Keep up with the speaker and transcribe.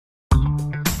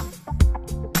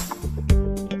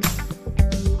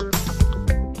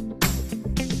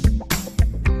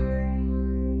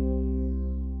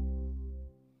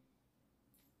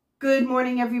Good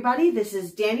morning, everybody. This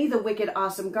is Danny, the Wicked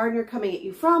Awesome Gardener, coming at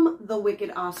you from the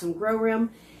Wicked Awesome Grow Room.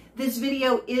 This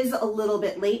video is a little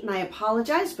bit late, and I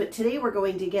apologize, but today we're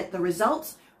going to get the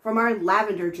results from our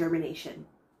lavender germination.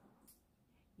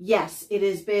 Yes, it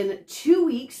has been 2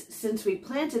 weeks since we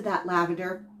planted that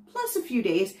lavender, plus a few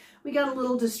days. We got a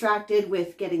little distracted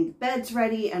with getting the beds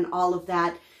ready and all of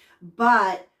that,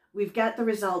 but we've got the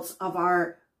results of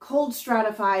our cold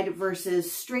stratified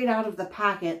versus straight out of the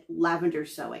packet lavender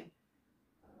sowing.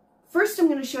 First, I'm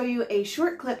going to show you a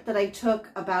short clip that I took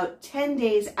about 10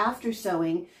 days after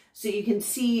sowing, so you can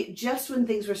see just when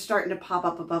things were starting to pop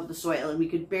up above the soil and we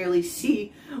could barely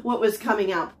see what was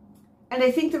coming up. And I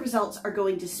think the results are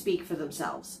going to speak for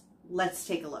themselves. Let's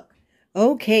take a look.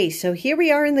 Okay, so here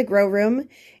we are in the grow room.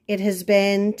 It has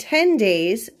been 10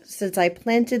 days since I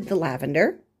planted the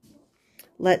lavender.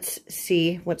 Let's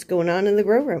see what's going on in the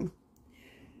grow room.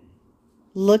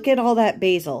 Look at all that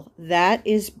basil. That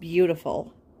is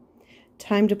beautiful.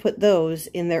 Time to put those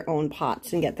in their own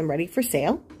pots and get them ready for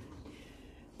sale.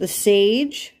 The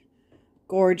sage,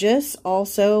 gorgeous,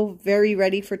 also very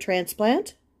ready for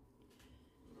transplant.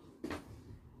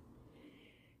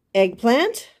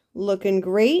 Eggplant, looking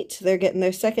great. They're getting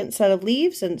their second set of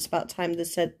leaves, and it's about time to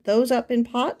set those up in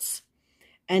pots.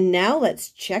 And now let's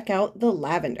check out the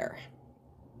lavender.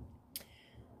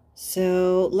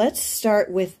 So let's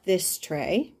start with this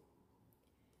tray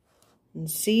and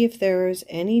see if there's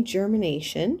any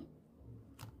germination.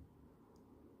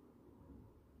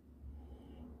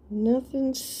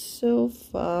 Nothing so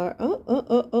far.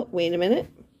 Oh, wait a minute.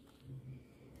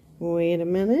 Wait a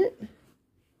minute.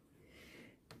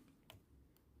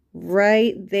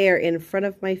 Right there in front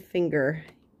of my finger.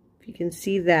 If you can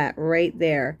see that right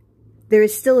there. There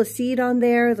is still a seed on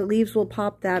there. The leaves will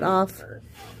pop that off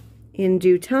in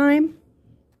due time.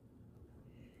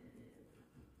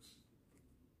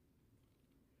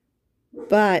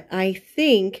 But I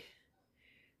think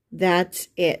that's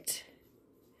it.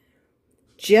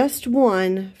 Just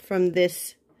one from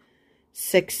this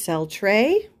 6-cell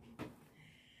tray.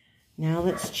 Now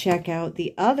let's check out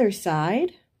the other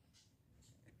side.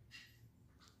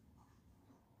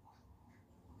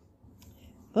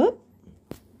 Oh.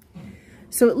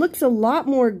 So it looks a lot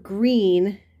more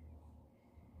green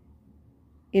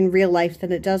in real life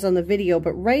than it does on the video,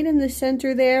 but right in the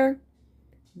center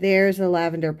there's a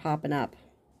lavender popping up.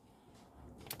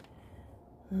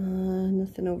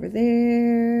 Nothing over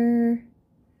there.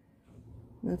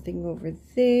 Nothing over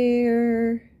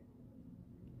there.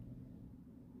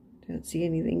 Don't see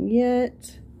anything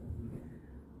yet.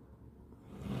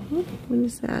 Oh, what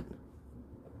is that?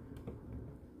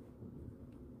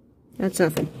 That's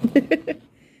nothing.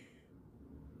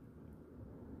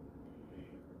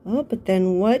 Oh, but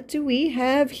then what do we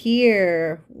have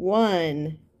here?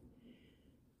 1,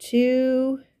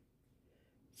 2,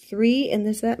 3, and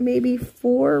is that maybe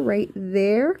 4 right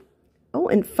there? Oh,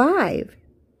 and 5.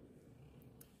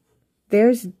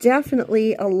 There's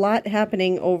definitely a lot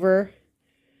happening over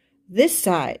this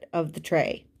side of the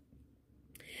tray.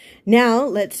 Now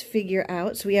let's figure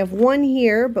out, so we have 1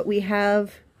 here, but we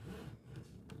have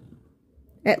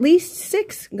at least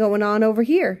 6 going on over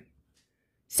here.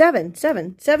 7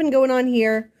 going on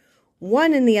here,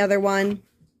 1 in the other one.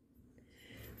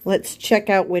 Let's check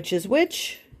out which is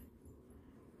which.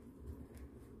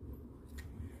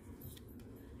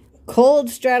 Cold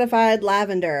stratified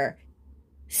lavender.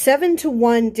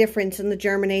 7-to-1 difference in the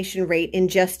germination rate in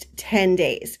just 10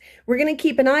 days. We're going to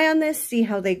keep an eye on this, see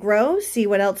how they grow, see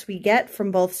what else we get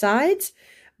from both sides.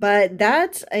 But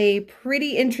that's a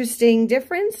pretty interesting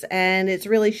difference, and it's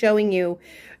really showing you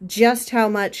just how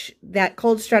much that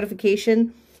cold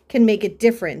stratification can make a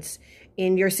difference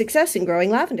in your success in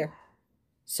growing lavender.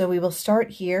 So we will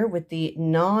start here with the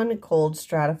non-cold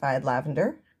stratified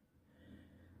lavender.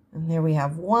 And there we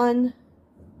have 1,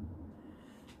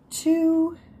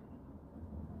 2,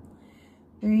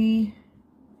 3,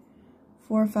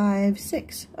 4, 5,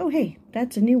 6. Oh, hey,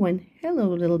 that's a new one. Hello,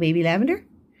 little baby lavender.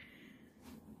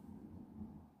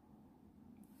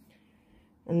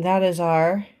 And that is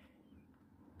our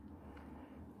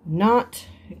not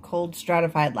cold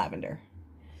stratified lavender.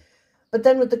 But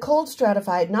then with the cold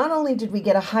stratified, not only did we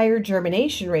get a higher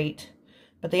germination rate,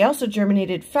 but they also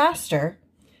germinated faster.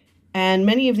 And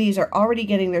many of these are already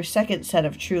getting their second set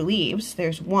of true leaves.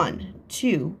 There's 1,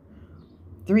 2,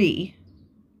 3,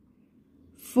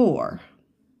 4,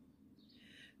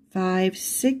 5,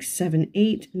 6, 7,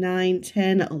 8, 9,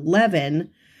 10, 11.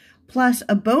 Plus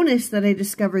a bonus that I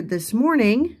discovered this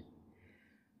morning.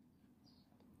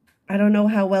 I don't know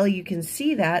how well you can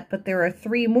see that, but there are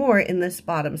 3 more in this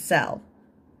bottom cell.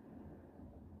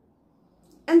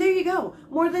 And there you go,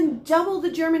 more than double the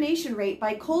germination rate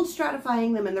by cold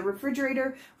stratifying them in the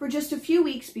refrigerator for just a few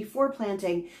weeks before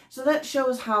planting. So that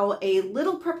shows how a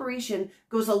little preparation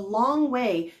goes a long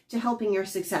way to helping your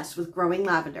success with growing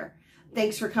lavender.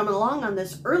 Thanks for coming along on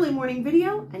this early morning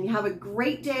video, and you have a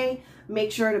great day.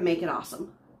 Make sure to make it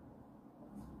awesome.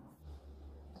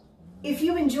 If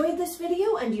you enjoyed this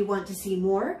video and you want to see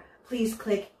more, please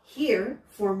click here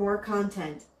for more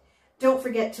content. Don't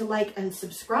forget to like and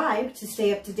subscribe to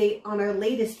stay up to date on our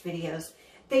latest videos.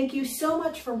 Thank you so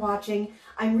much for watching.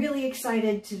 I'm really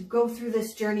excited to go through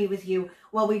this journey with you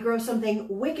while we grow something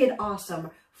wicked awesome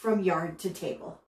from yard to table.